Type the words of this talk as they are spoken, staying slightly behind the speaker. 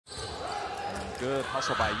Good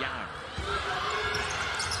hustle by Yang.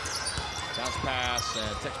 Bounce pass and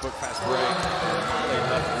textbook fast break. Molly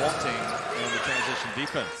left wanting in the transition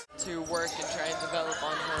defense. To work and try and develop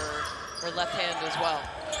on her left hand as well.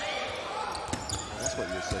 That's what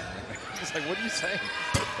you're saying. It's like, what are you saying?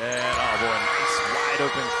 And oh boy, nice wide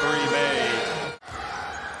open three made.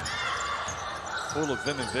 Full of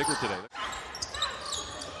vim and vigor today.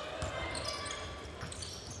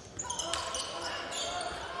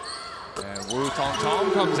 And Wu Tong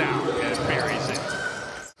Tong comes out and buries it.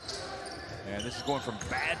 And this is going from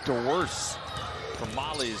bad to worse from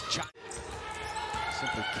Molly's shot.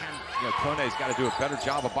 Simply can't, Kone's got to do a better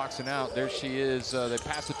job of boxing out. There she is. They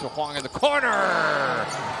pass it to Huang in the corner.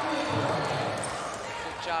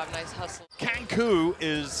 Good job, nice hustle. Kanku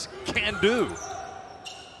is can-do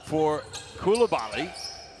for Coulibaly.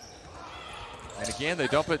 And again, they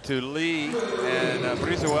dump it to Lee and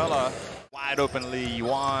Brizuela. Wide open Lee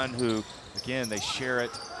Yuan, who, again, they share it.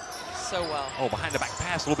 So well. Oh, behind the back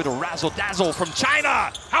pass, a little bit of razzle-dazzle from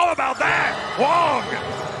China. How about that? Huang!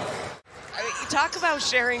 I mean, you talk about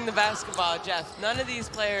sharing the basketball, Jeff. None of these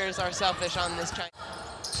players are selfish on this China.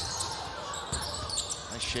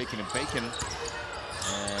 Nice shaking and baking.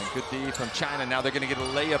 And good D from China. Now they're going to get a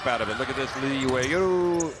layup out of it. Look at this, Lee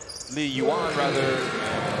Yuan, rather.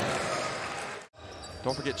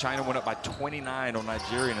 Don't forget, China went up by 29 on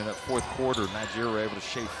Nigeria, and in that fourth quarter, Nigeria were able to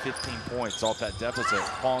shave 15 points off that deficit.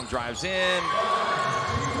 Huang drives in. And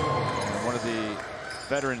one of the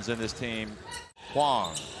veterans in this team,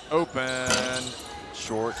 Huang, open,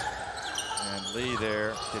 short. And Lee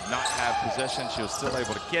there did not have possession. She was still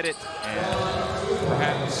able to get it. And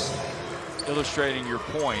perhaps illustrating your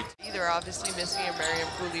point. They're obviously missing a Miriam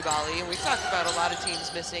Coulibaly, and we've talked about a lot of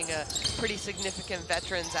teams missing pretty significant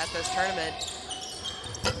veterans at this tournament.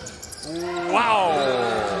 Wow!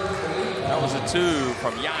 That was a two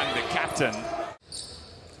from Yang, the captain.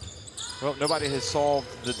 Well, nobody has solved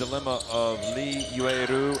the dilemma of Lee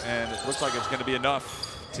Yueru, and it looks like it's going to be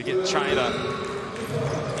enough to get China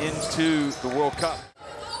into the World Cup.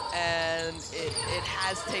 And it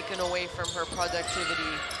has taken away from her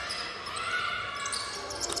productivity.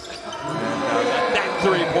 And that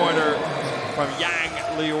three-pointer from Yang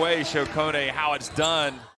Liwei showed Kone how it's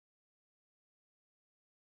done.